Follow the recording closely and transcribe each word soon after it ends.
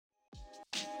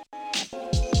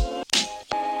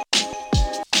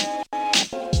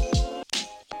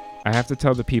I have to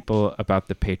tell the people about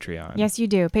the Patreon. Yes, you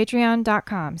do.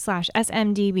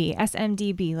 Patreon.com/SMDB.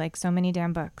 SMDB, like so many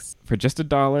damn books. For just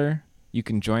 $1, you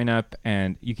can join up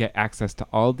and you get access to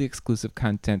all the exclusive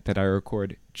content that I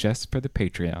record just for the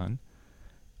Patreon.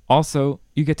 Also,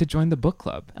 you get to join the book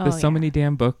club. The So Many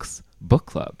Damn Books book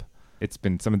club. It's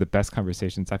been some of the best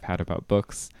conversations I've had about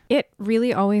books. It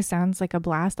really always sounds like a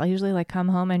blast. I'll usually like come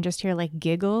home and just hear like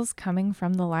giggles coming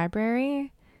from the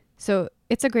library. So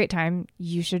it's a great time.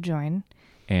 You should join.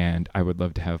 And I would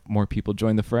love to have more people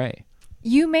join the fray.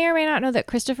 You may or may not know that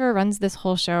Christopher runs this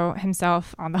whole show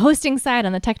himself on the hosting side,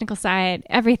 on the technical side,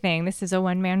 everything. This is a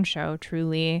one-man show,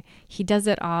 truly. He does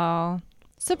it all.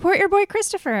 Support your boy,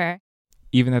 Christopher.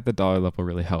 Even at the dollar level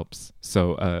really helps.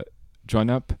 So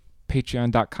join up.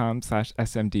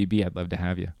 Patreon.com/SMDB. I'd love to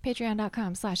have you.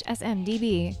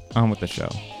 Patreon.com/SMDB. On with the show.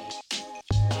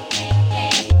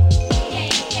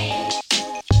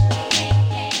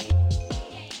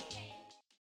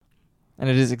 And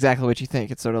it is exactly what you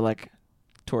think. It's sort of like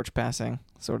torch passing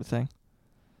sort of thing.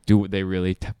 Do they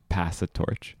really pass a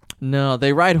torch? No,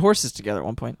 they ride horses together at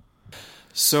one point.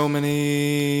 So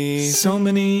many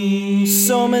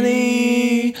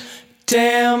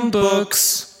damn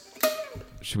books.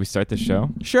 Should we start the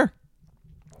show? Sure.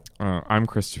 I'm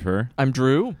Christopher. I'm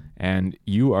Drew. And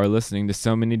you are listening to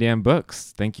So Many Damn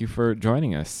Books. Thank you for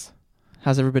joining us.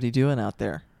 How's everybody doing out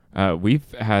there?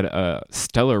 We've had a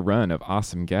stellar run of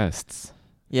awesome guests.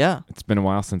 Yeah. It's been a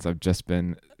while since I've just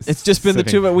been It's just been the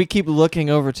two, but we keep looking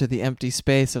over to the empty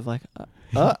space of like,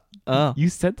 You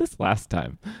said this last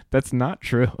time. That's not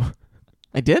true.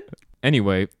 I did?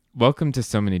 Anyway, welcome to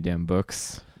So Many Damn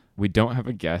Books. We don't have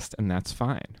a guest, and that's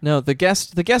fine. No, the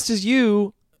guest is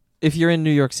you if you're in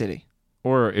New York City.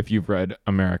 Or if you've read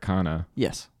Americanah.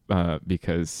 Yes.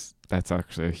 Because that's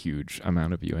actually a huge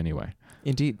amount of you anyway.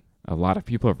 Indeed. A lot of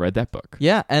people have read that book.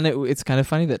 Yeah, and it's kind of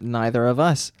funny that neither of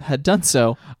us had done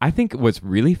so. I think what's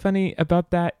really funny about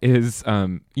that is,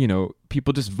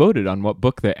 people just voted on what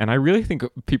book and I really think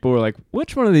people were like,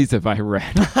 which one of these have I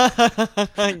read? Yeah.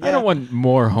 I don't want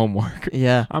more homework.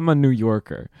 Yeah. I'm a New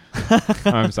Yorker.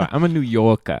 I'm sorry. I'm a New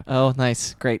Yorker. Oh,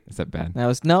 nice. Great. Is that bad? It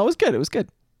was good. It was good.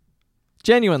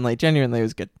 Genuinely, it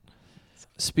was good.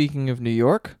 Speaking of New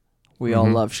York, we all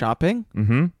love shopping.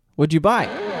 Mm-hmm. What'd you buy?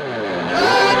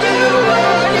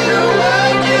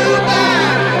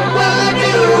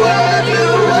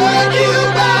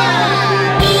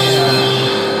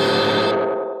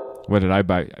 What did I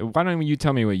buy? Why don't you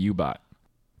tell me what you bought?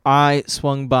 I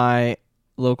swung by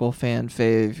local fan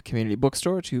fave community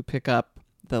bookstore to pick up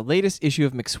the latest issue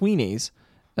of McSweeney's,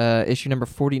 issue number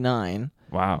 49.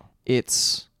 Wow.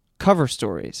 It's cover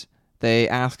stories. They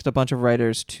asked a bunch of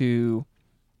writers to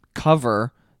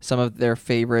cover some of their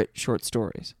favorite short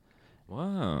stories.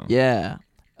 Wow. Yeah.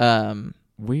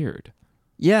 Weird.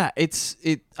 Yeah,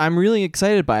 I'm really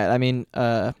excited by it. I mean,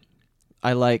 I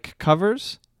like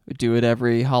covers. We do it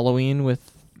every Halloween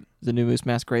with the New Moose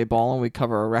Masquerade Ball, and we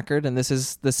cover a record, and this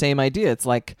is the same idea. It's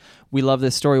like, we love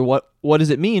this story. What does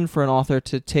it mean for an author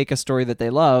to take a story that they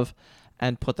love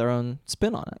and put their own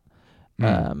spin on it?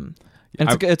 And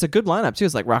it's a good lineup, too.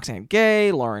 It's like Roxane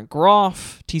Gay, Lauren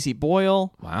Groff, T.C.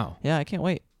 Boyle. Wow. Yeah, I can't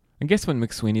wait. I guess when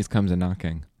McSweeney's comes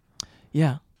a-knocking.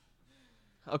 Yeah.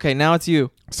 Okay, now it's you.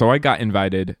 So I got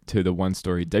invited to the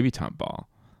One-Story Debutante Ball,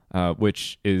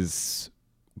 which is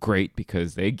great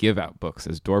because they give out books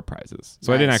as door prizes.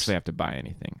 So nice. I didn't actually have to buy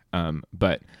anything.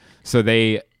 But so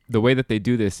the way that they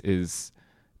do this is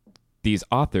these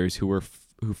authors who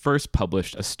first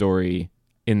published a story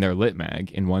in their lit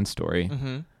mag in One Story,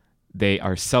 they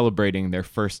are celebrating their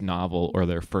first novel or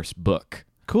their first book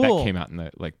that came out in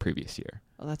the previous year.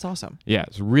 Oh, that's awesome. Yeah,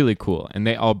 it's really cool. And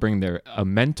they all bring a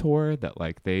mentor that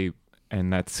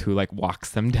and that's who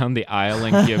walks them down the aisle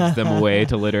and gives them away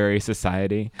to literary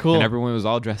society. Cool. And everyone was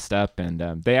all dressed up,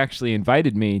 and they actually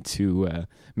invited me to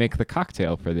make the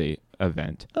cocktail for the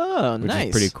event. Oh, which nice.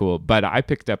 is pretty cool. But I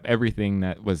picked up everything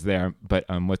that was there. But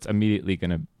what's immediately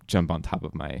going to jump on top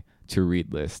of my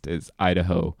to-read list is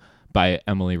Idaho by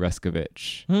Emily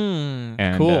Reskovich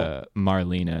and cool.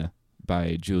 Marlena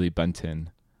by Julie Bunton.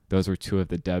 Those were two of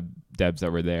the Debs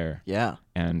that were there. Yeah.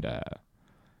 And,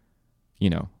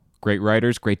 great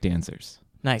writers, great dancers.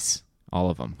 Nice. All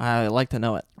of them. I like to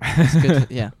know it. It's good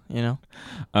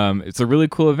It's a really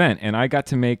cool event, and I got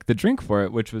to make the drink for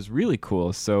it, which was really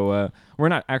cool. So we're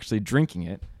not actually drinking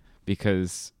it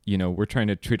because, we're trying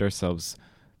to treat ourselves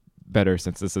better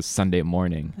since this is Sunday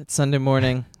morning. It's Sunday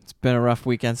morning. It's been a rough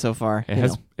weekend so far. It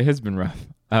has been rough.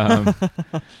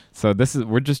 So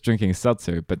we're just drinking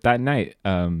seltzer. But that night,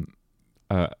 a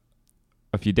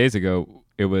few days ago,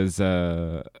 it was,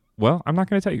 I'm not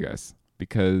going to tell you guys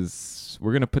because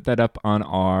we're going to put that up on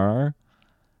our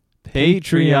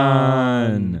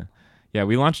Patreon. Yeah,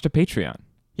 we launched a Patreon.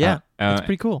 Yeah, it's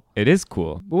pretty cool. It is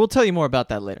cool. We'll tell you more about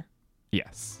that later.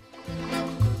 Yes.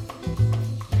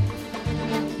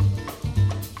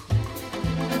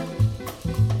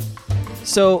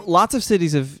 So lots of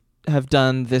cities have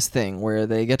done this thing where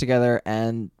they get together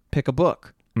and pick a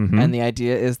book. Mm-hmm. And the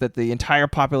idea is that the entire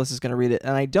populace is going to read it.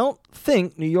 And I don't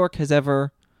think New York has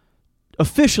ever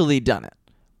officially done it.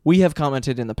 We have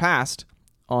commented in the past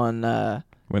on...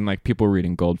 when like people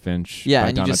reading Goldfinch yeah, by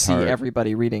and you Donna just Tartt, see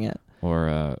everybody reading it.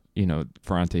 or,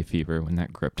 Ferrante Fever when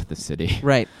that gripped the city.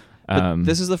 Right. But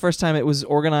this is the first time it was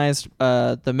organized.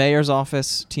 The mayor's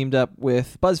office teamed up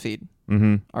with BuzzFeed,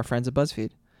 Mm-hmm. our friends at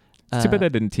BuzzFeed. It's too bad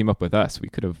that didn't team up with us. We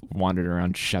could have wandered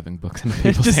around shoving books into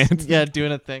people's hands. Yeah,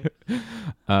 doing a thing.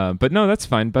 But no, that's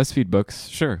fine. BuzzFeed books,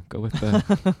 sure, go with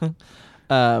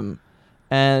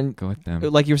And go with them.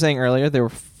 like you were saying earlier, there were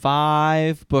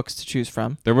 5 books to choose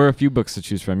from. There were a few books to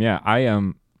choose from. Yeah,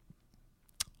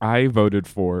 I voted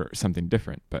for something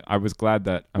different, but I was glad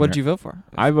that. What did you vote for?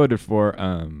 I voted for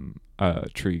A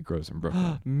Tree Grows in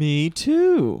Brooklyn. Me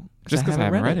too. Just because I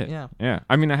haven't read it. Yeah.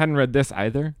 I mean, I hadn't read this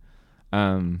either.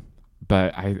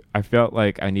 But I felt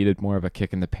like I needed more of a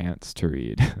kick in the pants to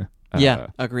read. Yeah,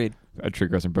 agreed. A Tree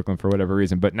Grows in Brooklyn for whatever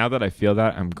reason. But now that I feel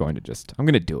that, I'm going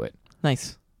to do it.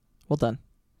 Nice. Well done.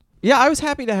 Yeah, I was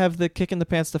happy to have the kick in the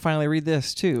pants to finally read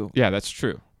this too. Yeah, that's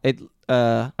true. It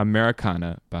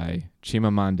Americanah by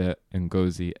Chimamanda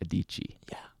Ngozi Adichie.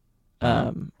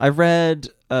 Yeah. I read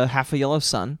Half a Yellow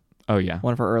Sun, Oh yeah.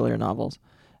 one of her earlier novels,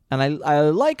 and I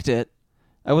liked it.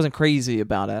 I wasn't crazy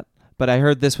about it, but I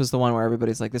heard this was the one where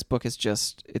everybody's like, this book is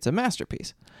it's a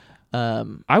masterpiece.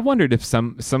 I wondered if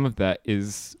some of that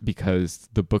is because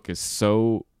the book is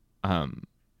so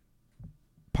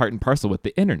part and parcel with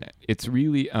the internet. It's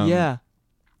really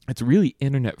it's really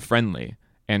internet friendly,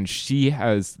 and she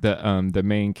has the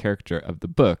main character of the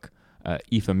book,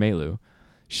 Aoife Melu.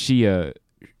 She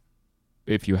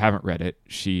if you haven't read it,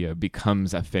 she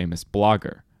becomes a famous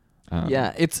blogger.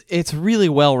 Yeah, it's really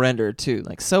well rendered too.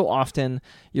 Like, so often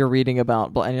you're reading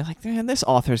about and you're like, man, this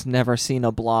author's never seen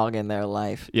a blog in their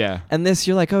life. Yeah. And this,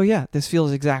 you're like, oh yeah, this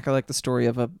feels exactly like the story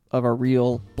of a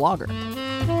real blogger.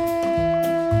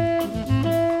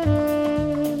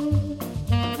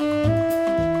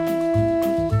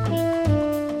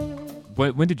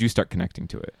 When did you start connecting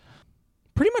to it?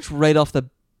 Pretty much right off the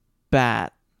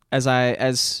bat,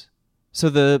 so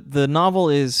the novel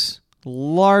is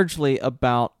largely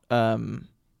about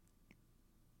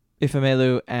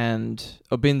Ifemelu and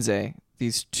Obinze,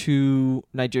 these two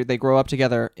they grow up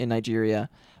together in Nigeria,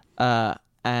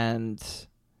 and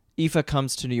Ifa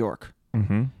comes to New York.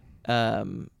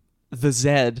 Mm-hmm. The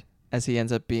Zed, as he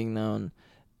ends up being known,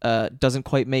 doesn't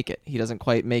quite make it. He doesn't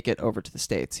quite make it over to the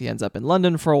States. He ends up in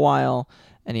London for a while,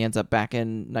 and he ends up back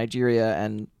in Nigeria,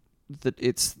 and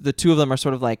the two of them are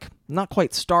sort of like not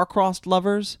quite star-crossed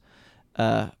lovers,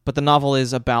 but the novel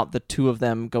is about the two of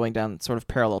them going down sort of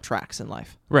parallel tracks in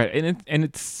life. Right, and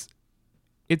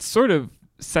it sort of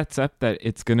sets up that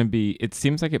it's going to be, it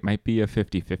seems like it might be a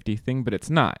 50-50 thing, but it's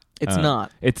not. It's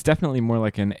not. It's definitely more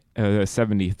like a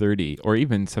 70-30 or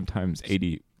even sometimes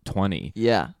 80-20.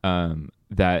 Yeah.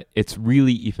 That it's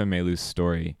really Ifemelu's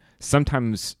story.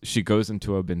 Sometimes she goes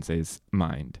into Obinze's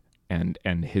mind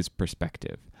and his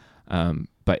perspective.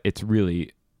 But it's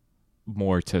really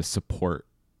more to support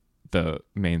the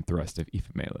main thrust of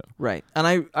Ifemelu. Right.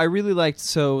 And I really liked,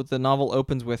 so the novel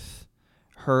opens with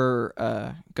her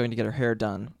going to get her hair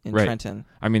done in Trenton.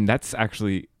 I mean, that's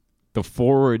actually the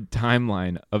forward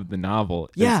timeline of the novel.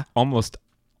 Yeah. Is almost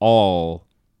all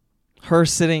her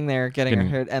sitting there getting her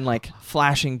hair and like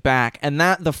flashing back. And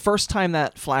that the first time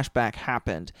that flashback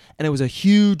happened, and it was a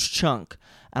huge chunk,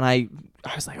 and I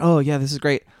was like, oh yeah, this is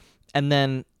great. And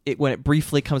then when it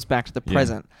briefly comes back to the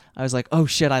present, I was like, oh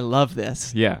shit, I love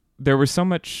this. Yeah. There were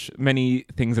many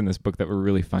things in this book that were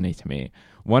really funny to me.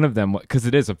 One of them, because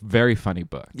it is a very funny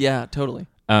book. Yeah, totally.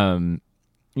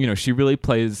 She really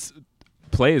plays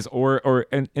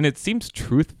and it seems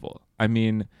truthful. I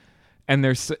mean, and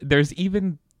there's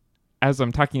even, as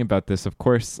I'm talking about this, of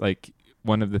course, like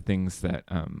one of the things that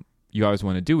you always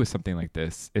want to do with something like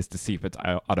this is to see if it's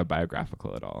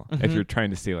autobiographical at all. Mm-hmm. If you're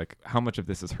trying to see like how much of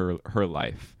this is her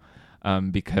life,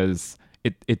 because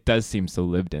it does seem so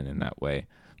lived in that way.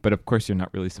 But of course, you're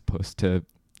not really supposed to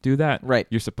do that. Right.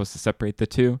 You're supposed to separate the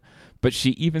two. But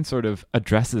she even sort of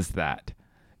addresses that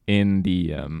in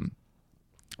the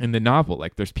novel.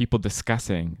 Like there's people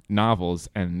discussing novels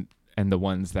and the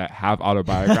ones that have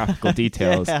autobiographical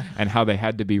details and how they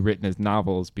had to be written as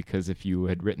novels, because if you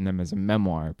had written them as a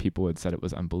memoir, people would said it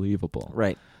was unbelievable.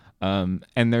 Right.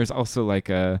 And there's also like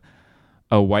a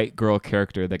white girl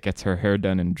character that gets her hair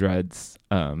done in dreads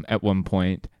at one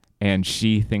point, and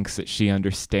she thinks that she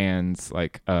understands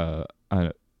like a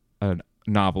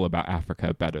novel about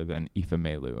Africa better than Aoife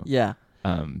Melu. Yeah.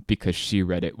 Because she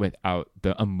read it without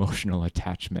the emotional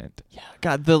attachment. Yeah.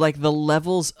 God, the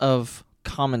levels of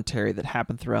commentary that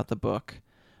happen throughout the book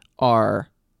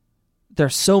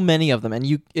there's so many of them, and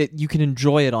you can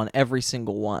enjoy it on every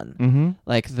single one. Mm-hmm.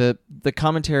 Like the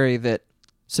commentary that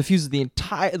suffuses the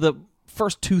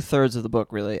first 2/3 of the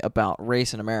book really about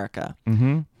race in America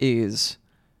Mm-hmm.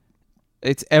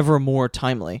 it's ever more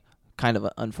timely, kind of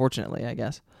unfortunately, I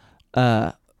guess.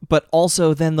 But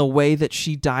also then the way that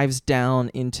she dives down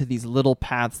into these little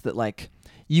paths that like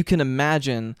you can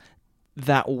imagine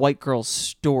that white girl's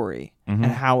story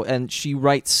Mm-hmm. and she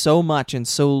writes so much in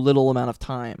so little amount of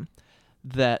time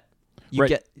that you Right.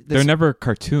 get this, They're never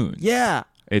cartoons. yeah.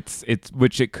 It's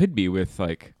which it could be with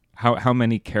like how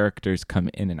many characters come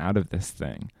in and out of this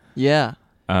thing. Yeah.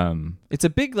 Um, It's a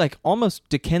big, like, almost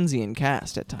Dickensian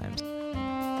cast at times.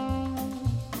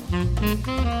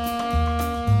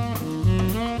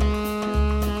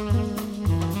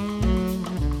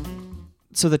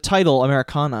 So the title,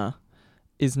 Americanah,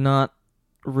 is not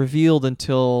revealed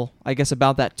until, I guess,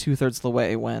 about that 2/3 of the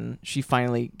way when she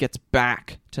finally gets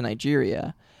back to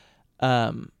Nigeria.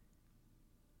 And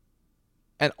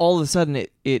all of a sudden,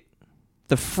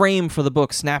 the frame for the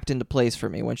book snapped into place for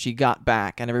me when she got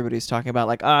back, and everybody's talking about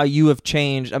like, you have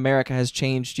changed, America has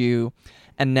changed you,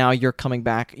 and now you're coming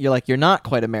back. You're like, you're not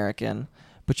quite American,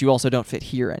 but you also don't fit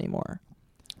here anymore.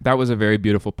 that was a very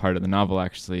beautiful part of the novel,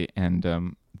 actually,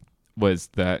 and was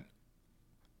that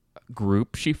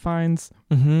group she finds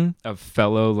of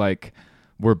fellow, like,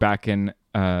 we're back in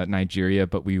Nigeria,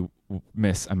 but we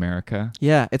miss America.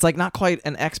 Yeah, it's like not quite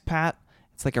an expat.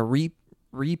 It's like a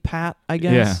repat, I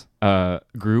guess. Yeah,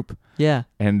 group. Yeah.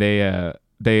 And they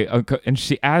and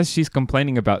she, as she's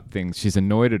complaining about things, she's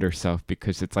annoyed at herself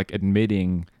because it's like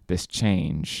admitting this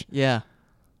change. Yeah.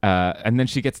 And then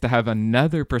she gets to have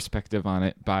another perspective on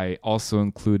it by also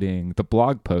including the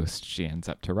blog post she ends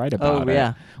up to write about it,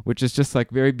 yeah. which is just like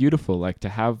very beautiful. Like to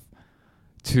have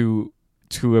to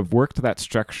have worked that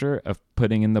structure of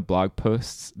putting in the blog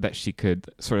posts that she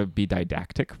could sort of be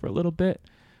didactic for a little bit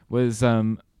was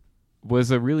a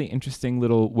really interesting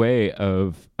little way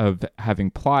of having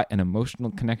plot and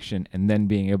emotional connection, and then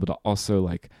being able to also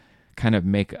like kind of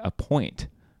make a point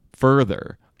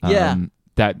further. Yeah.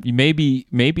 That maybe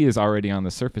is already on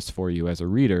the surface for you as a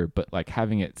reader, but like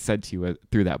having it said to you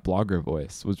through that blogger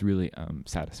voice was really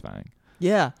satisfying.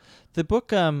 Yeah. The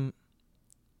book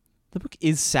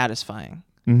is satisfying.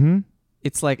 Mm-hmm.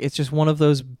 It's like, it's just one of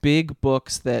those big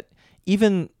books that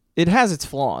even it has its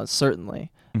flaws,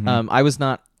 certainly. Mm-hmm. I was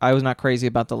not crazy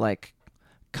about the like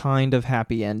kind of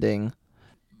happy ending.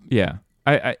 Yeah.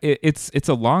 It's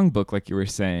a long book, like you were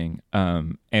saying,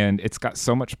 and it's got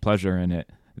so much pleasure in it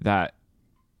that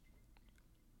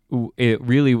it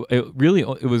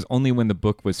was only when the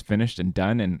book was finished and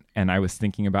done and I was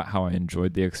thinking about how I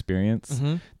enjoyed the experience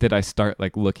did I start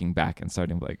like looking back and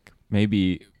starting like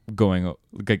maybe going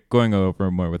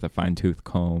over more with a fine-tooth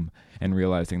comb and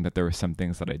realizing that there were some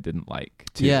things that I didn't like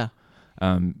too. Yeah.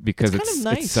 Because It's kind of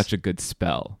nice. it's such a good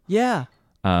spell. Yeah.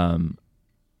 And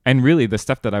really the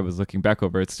stuff that I was looking back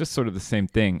over, it's just sort of the same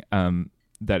thing.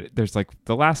 That there's like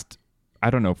the last, I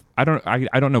don't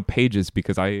know pages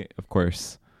because I, of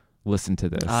course, listened to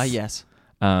this. Yes.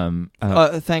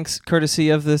 Thanks, Courtesy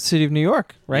of the city of New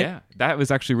York, right? Yeah, that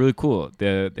was actually really cool.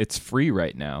 It's free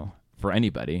right now for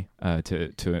anybody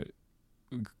to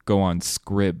go on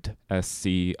Scribd,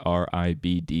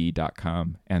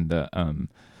 SCRIBD.com, and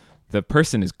the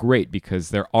person is great because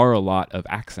there are a lot of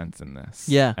accents in this.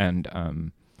 Yeah. And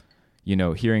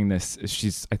hearing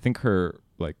this, I think her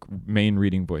like main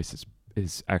reading voice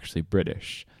is actually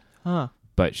British. Huh.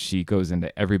 But she goes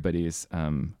into everybody's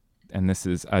and this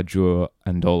is Ajua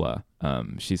Andola.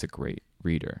 She's a great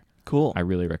reader. Cool. I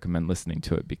really recommend listening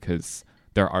to it because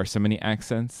there are so many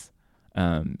accents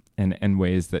and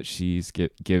ways that she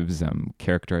gives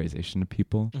characterization to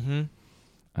people. Mm-hmm.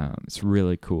 It's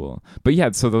really cool. But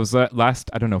yeah, so those last,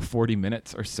 40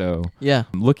 minutes or so, Yeah.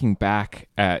 looking back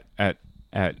at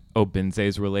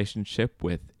Obinze's relationship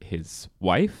with his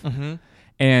wife, Mm-hmm.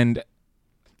 and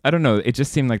I don't know, it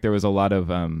just seemed like there was a lot of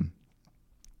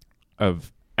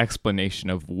explanation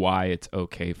of why it's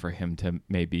okay for him to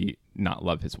maybe not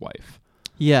love his wife.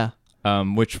 Yeah.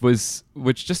 Which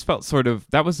just felt sort of,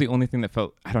 that was the only thing that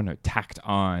felt, I don't know, tacked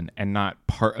on and not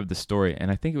part of the story. And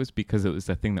I think it was because it was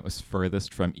the thing that was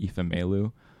furthest from Aoife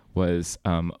Melu, was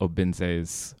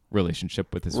Obinze's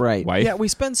relationship with his Right. wife. Yeah, we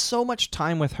spend so much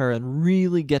time with her and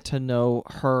really get to know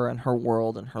her and her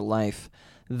world and her life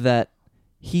that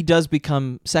he does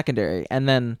become secondary. And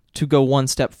then to go one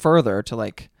step further to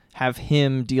like have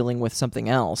him dealing with something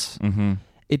else, Mm-hmm.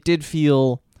 it did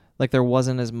feel like there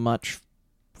wasn't as much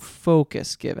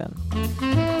focus given.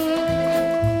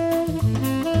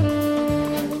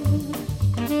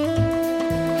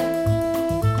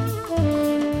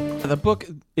 The book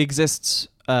exists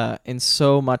in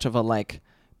so much of a like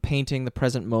painting the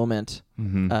present moment.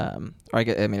 Mm-hmm.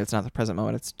 I mean, it's not the present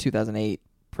moment. It's 2008,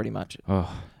 pretty much. Oh,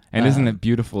 and isn't it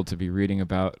beautiful to be reading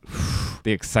about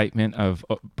the excitement of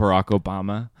Barack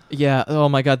Obama? Yeah. Oh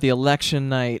my God, the election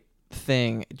night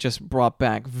thing just brought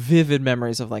back vivid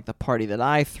memories of like the party that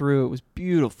I threw. It was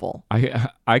beautiful.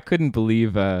 I couldn't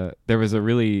believe there was a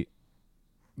really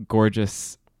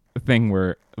gorgeous thing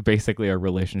where basically a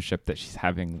relationship that she's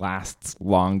having lasts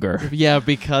longer. Yeah,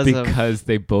 because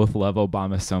they both love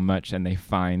Obama so much and they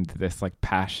find this like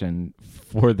passion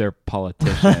for their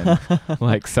politician,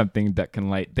 like something that can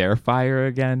light their fire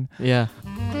again. Yeah.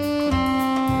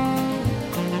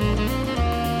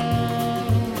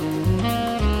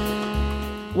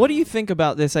 What do you think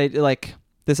about this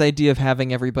idea of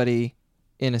having everybody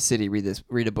in a city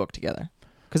read a book together?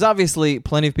 Because obviously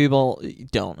plenty of people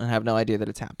don't and have no idea that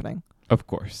it's happening. Of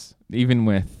course. Even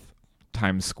with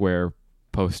Times Square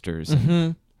posters.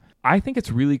 Mm-hmm. I think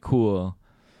it's really cool.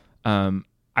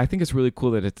 I think it's really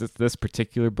cool that it's this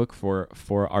particular book for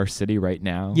our city right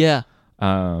now. Yeah.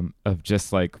 Of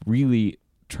just like really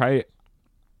try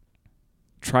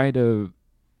to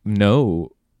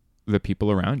know the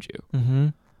people around you.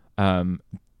 Mm-hmm.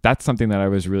 That's something that I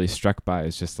was really struck by.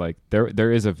 Is just like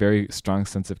there is a very strong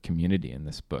sense of community in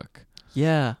this book.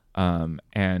 Yeah.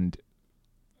 And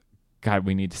God,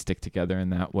 we need to stick together in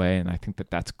that way, and I think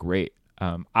that that's great.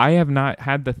 I have not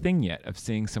had the thing yet of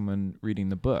seeing someone reading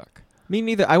the book. Me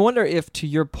neither. I wonder if, to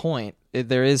your point,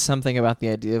 there is something about the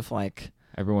idea of like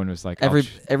everyone was like,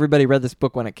 everybody read this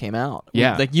book when it came out.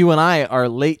 Yeah. Like you and I are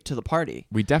late to the party.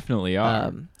 We definitely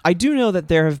are. I do know that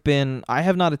there have been, I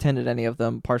have not attended any of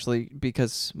them, partially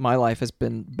because my life has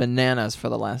been bananas for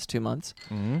the last 2 months.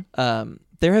 Mm-hmm.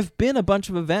 There have been a bunch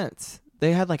of events.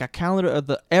 They had like a calendar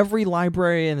of every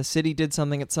library in the city did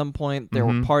something at some point. There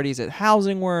were parties at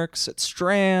Housing Works, at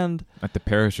Strand, at the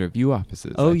parish review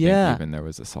offices. Oh, I think yeah. even there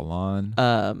was a salon.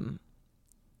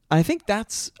 I think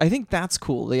that's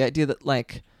cool. The idea that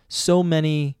like so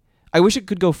many. I wish it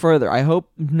could go further. I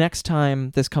hope next time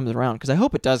this comes around, because I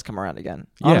hope it does come around again.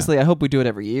 Yeah. Honestly, I hope we do it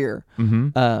every year.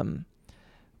 Mm-hmm.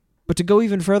 But to go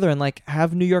even further and like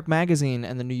have New York Magazine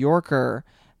and the New Yorker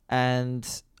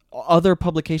and other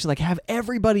publications, like have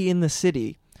everybody in the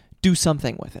city do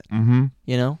something with it. Mm-hmm.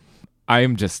 You know?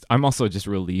 I'm also just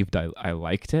relieved I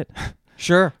liked it.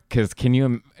 Sure. Because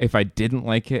if I didn't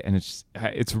like it, and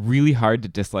it's really hard to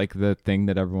dislike the thing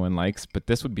that everyone likes, but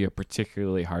this would be a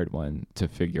particularly hard one to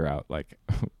figure out, like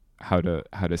how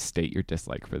to state your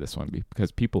dislike for this one,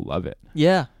 because people love it.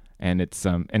 Yeah. And it's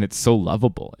so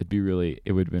lovable. It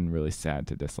would have been really sad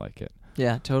to dislike it.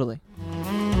 Yeah, totally.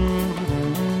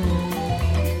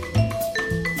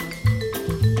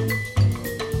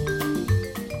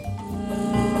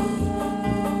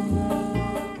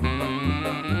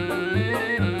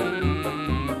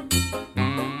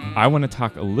 I want to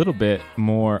talk a little bit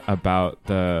more about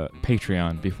the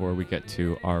Patreon before we get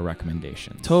to our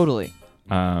recommendations. Totally.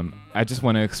 I just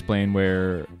want to explain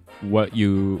what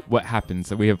happens.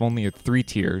 So we have only 3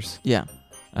 tiers. Yeah.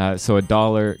 So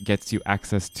 $1 gets you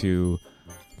access to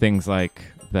things like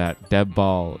that Deb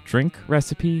Ball drink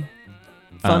recipe.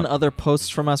 Fun other posts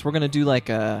from us. We're gonna do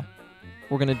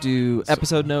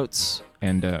episode notes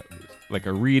and like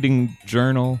a reading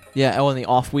journal. Yeah, in the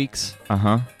off weeks.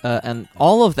 And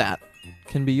all of that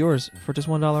can be yours for just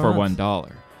 $1 For a month.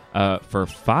 $1. For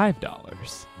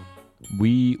 $5,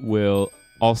 we will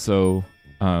also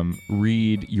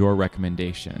read your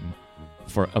recommendation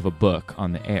of a book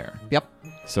on the air. Yep.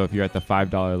 So if you're at the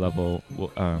 $5 level,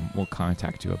 we'll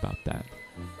contact you about that.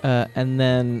 And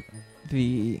then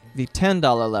the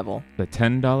 $10 level. The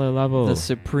 $10 level. The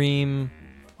supreme.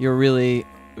 You're really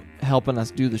helping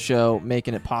us do the show,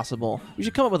 making it possible. We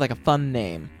should come up with like a fun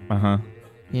name.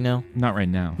 You know? Not right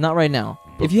now. Not right now.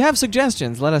 If you have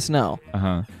suggestions, let us know.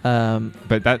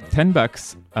 But that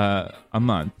 $10 a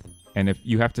month, and if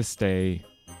you have to stay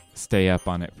up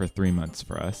on it for 3 months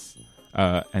for us,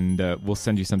 and we'll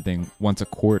send you something once a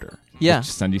quarter. Yeah. We'll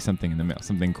just send you something in the mail,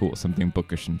 something cool, something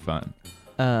bookish and fun.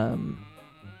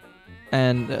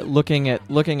 And looking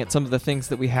at some of the things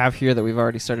that we have here that we've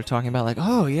already started talking about, like,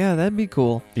 oh yeah, that'd be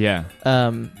cool. Yeah.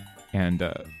 And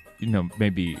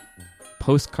maybe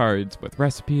postcards with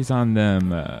recipes on them,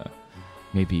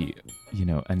 maybe,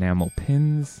 enamel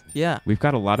pins. Yeah. We've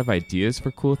got a lot of ideas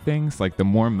for cool things. Like, the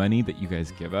more money that you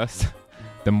guys give us,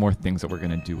 the more things that we're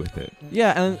going to do with it.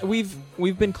 Yeah, and we've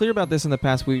been clear about this in the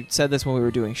past. We said this when we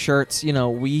were doing shirts.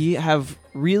 We have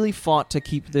really fought to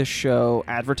keep this show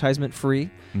advertisement free.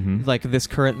 Mm-hmm. Like this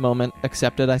current moment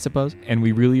accepted, I suppose. And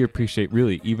we really appreciate,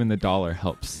 even the dollar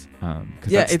helps. 'Cause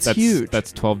yeah, that's huge.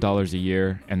 That's $12 a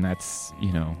year, and that's,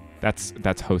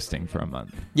 that's hosting for a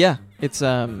month. Yeah, it's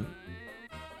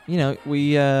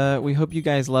we hope you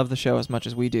guys love the show as much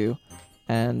as we do,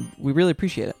 and we really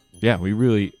appreciate it. Yeah,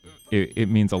 it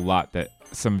means a lot that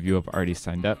some of you have already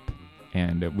signed up,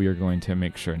 and we are going to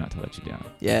make sure not to let you down.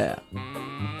 Yeah.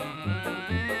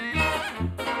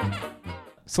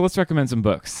 So let's recommend some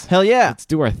books. Hell yeah. Let's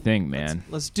do our thing, man.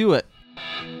 Let's do it.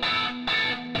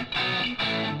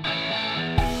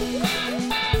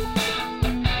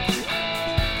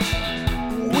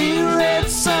 We read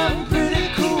some pretty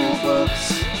cool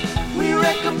books. We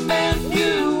recommend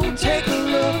you take a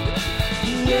look.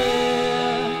 Yeah.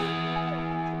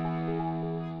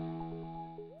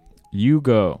 You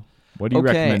go. What are you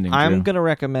recommending, I'm Drew?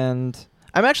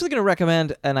 I'm actually going to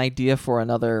recommend an idea for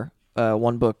another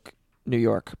one book New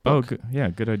York book. Oh, good. Yeah,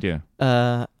 good idea.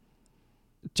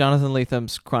 Jonathan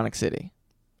Letham's Chronic City.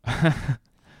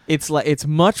 It's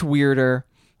much weirder,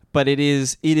 but it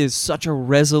is such a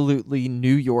resolutely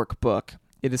New York book.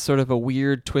 It is sort of a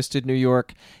weird, twisted New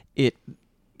York. It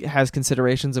has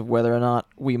considerations of whether or not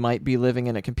we might be living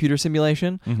in a computer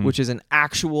simulation, Mhm. which is an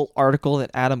actual article that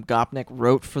Adam Gopnik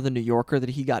wrote for the New Yorker that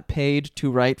he got paid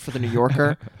to write for the New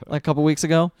Yorker like a couple weeks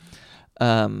ago.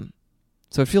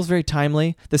 So it feels very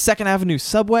timely. The Second Avenue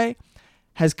subway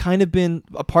has kind of been,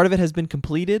 a part of it has been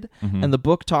completed, Mhm. and the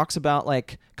book talks about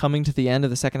like coming to the end of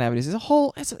the Second Avenue.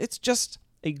 It's just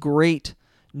a great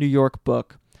New York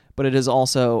book, but it is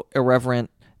also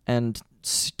irreverent and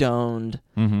stoned,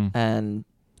 Mhm. and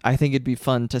I think it'd be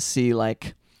fun to see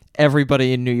like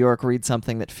everybody in New York read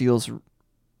something that feels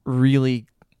really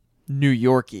New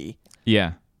Yorky.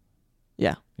 Yeah.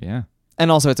 Yeah. Yeah. And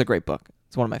also it's a great book.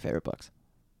 It's one of my favorite books.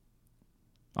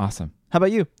 Awesome. How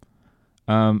about you?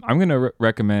 I'm going to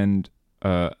recommend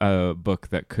a book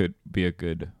that could be a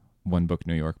good one book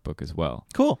New York book as well.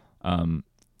 Cool.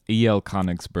 E.L.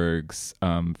 Konigsberg's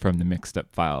From the Mixed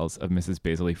Up Files of Mrs.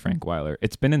 Baisley Frankweiler.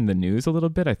 It's been in the news a little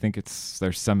bit. I think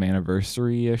there's some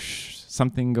anniversary-ish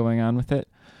something going on with it.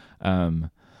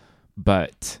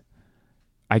 But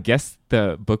I guess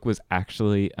the book was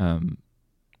actually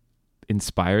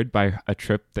inspired by a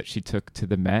trip that she took to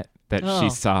the Met that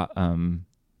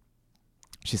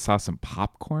she saw some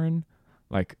popcorn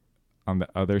like on the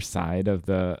other side of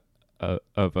the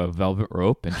of a velvet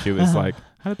rope, and she was like,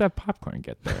 how did that popcorn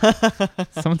get there?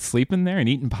 Someone sleeping there and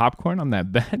eating popcorn on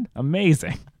that bed?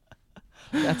 Amazing.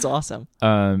 That's awesome.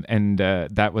 And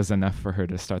that was enough for her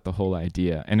to start the whole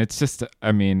idea. And it's just,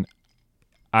 I mean,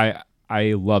 I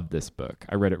love this book.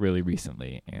 I read it really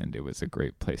recently, and it was a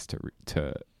great place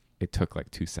to it took like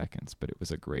 2 seconds, but it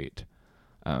was a great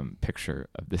picture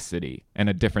of the city and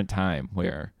a different time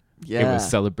where it was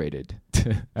celebrated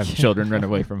to have children run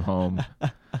away from home.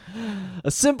 A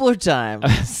simpler time.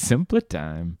 A simpler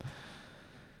time.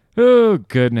 Oh,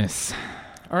 goodness.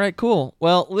 All right, cool.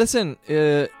 Well, listen,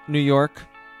 New York,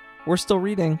 we're still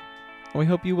reading, and we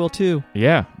hope you will too.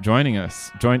 Yeah, joining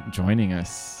us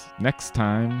next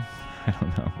time. I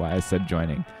don't know why I said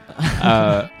joining.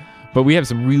 But we have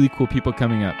some really cool people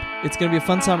coming up. It's going to be a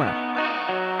fun summer.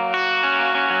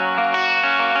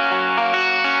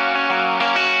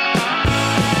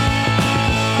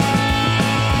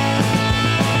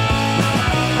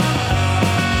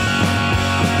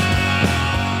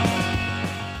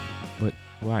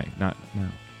 Why? Not now.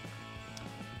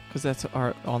 Because that's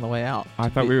our on the way out. I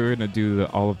thought we were going to do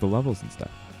all of the levels and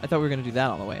stuff. I thought we were going to do that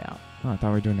on the way out. Oh, I thought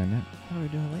we were doing that now. I thought we were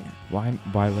doing it later.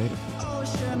 Why later?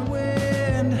 Ocean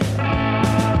wind,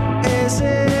 is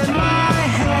it